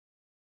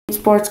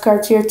sports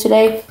cards here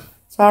today.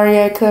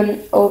 Sorry I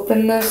couldn't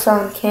open this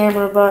on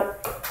camera,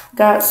 but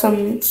got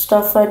some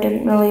stuff I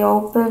didn't really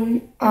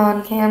open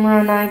on camera,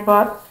 and I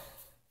bought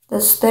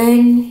this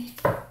thing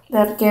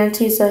that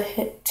guarantees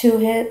two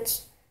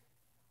hits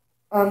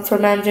from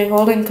MJ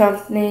Holding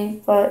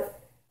Company, but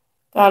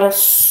got a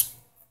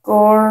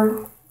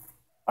score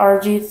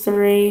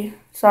RG3.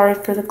 Sorry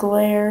for the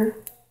glare.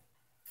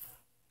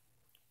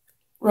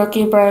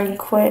 Rookie Brian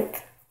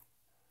Quick.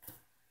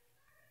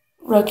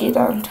 Rookie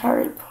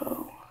Dontari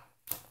Poe.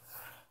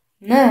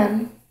 And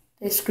then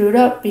they screwed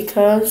up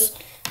because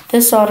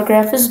this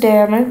autograph is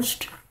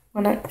damaged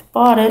when I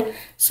bought it.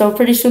 So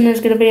pretty soon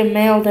there's going to be a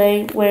mail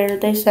day where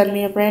they send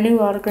me a brand new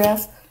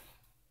autograph.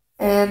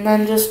 And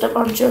then just a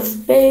bunch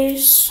of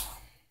base.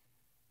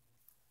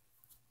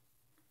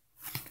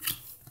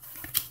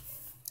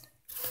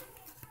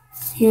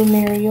 Hugh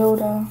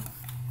Mariota.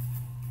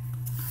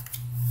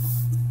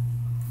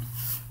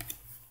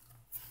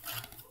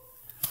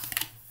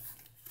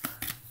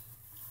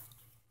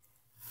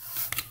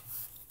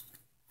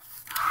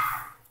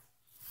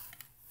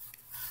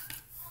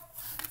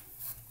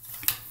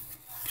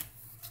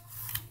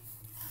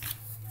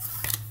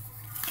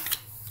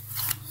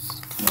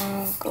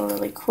 Go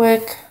really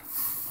quick.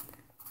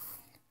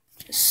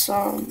 Just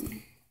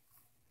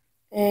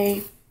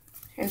A.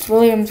 Terrence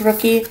Williams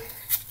rookie.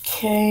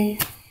 Okay.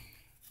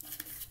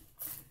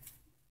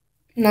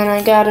 And then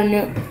I got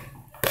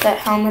that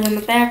helmet in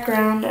the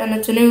background, and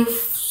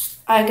it's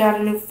I got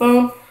a new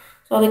phone,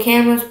 so the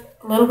camera's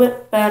a little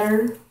bit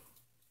better.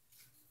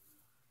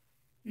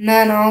 And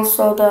then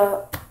also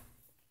the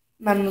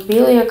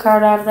memorabilia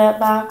card out of that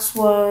box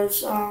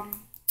was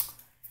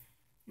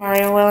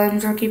Mario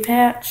Williams rookie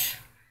patch.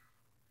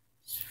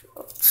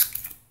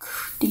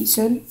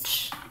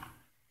 Decent.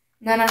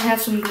 And then I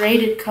have some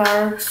graded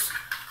cards.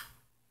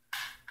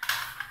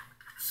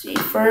 See,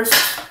 first,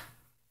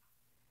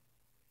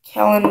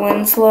 Kellen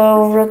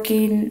Winslow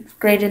rookie,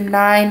 graded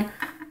 9.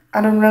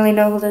 I don't really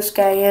know who this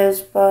guy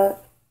is,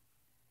 but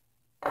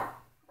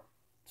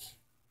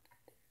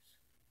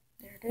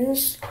there it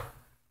is.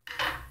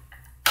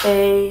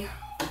 A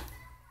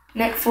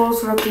Nick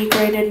Foles rookie,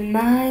 graded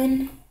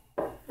 9.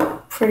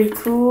 Pretty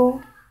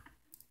cool.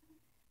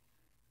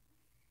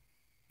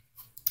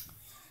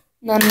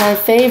 And then my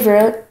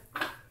favorite,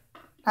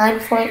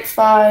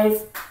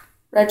 9.5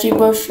 Reggie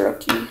Bush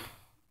rookie.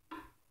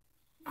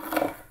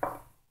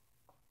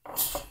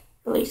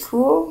 Really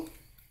cool.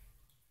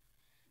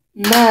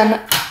 And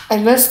then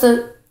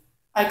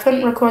I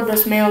couldn't record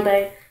this mail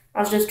day.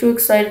 I was just too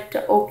excited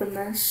to open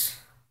this.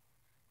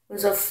 It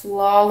was a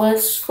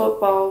flawless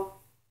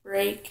football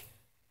break.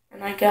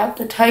 And I got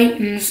the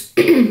Titans.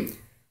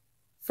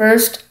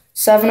 First,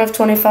 7 of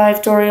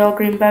 25 Dorial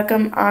Green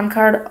Beckham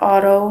on-card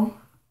auto.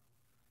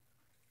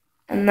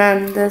 And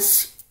then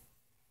this,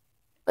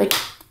 like,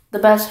 the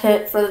best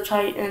hit for the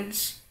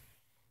Titans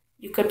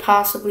you could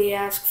possibly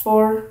ask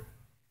for.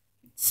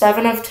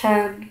 7 of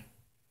 10,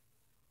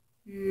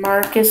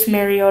 Marcus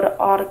Mariota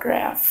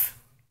autograph.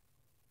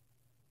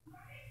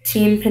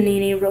 Team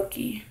Panini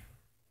rookie.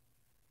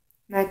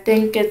 And I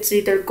think it's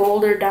either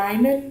gold or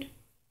diamond.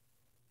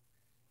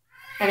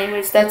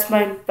 Anyways, that's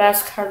my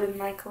best card in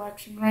my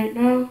collection right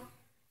now.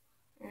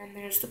 And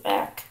there's the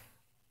back,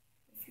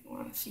 if you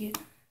want to see it.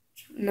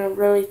 In a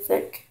really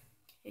thick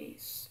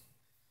case.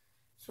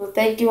 So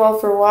thank you all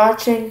for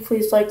watching.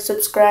 Please like,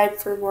 subscribe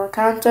for more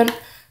content.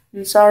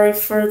 And sorry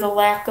for the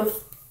lack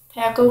of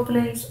pack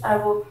openings. I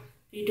will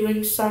be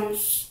doing some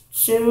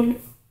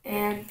soon.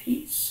 And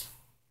peace.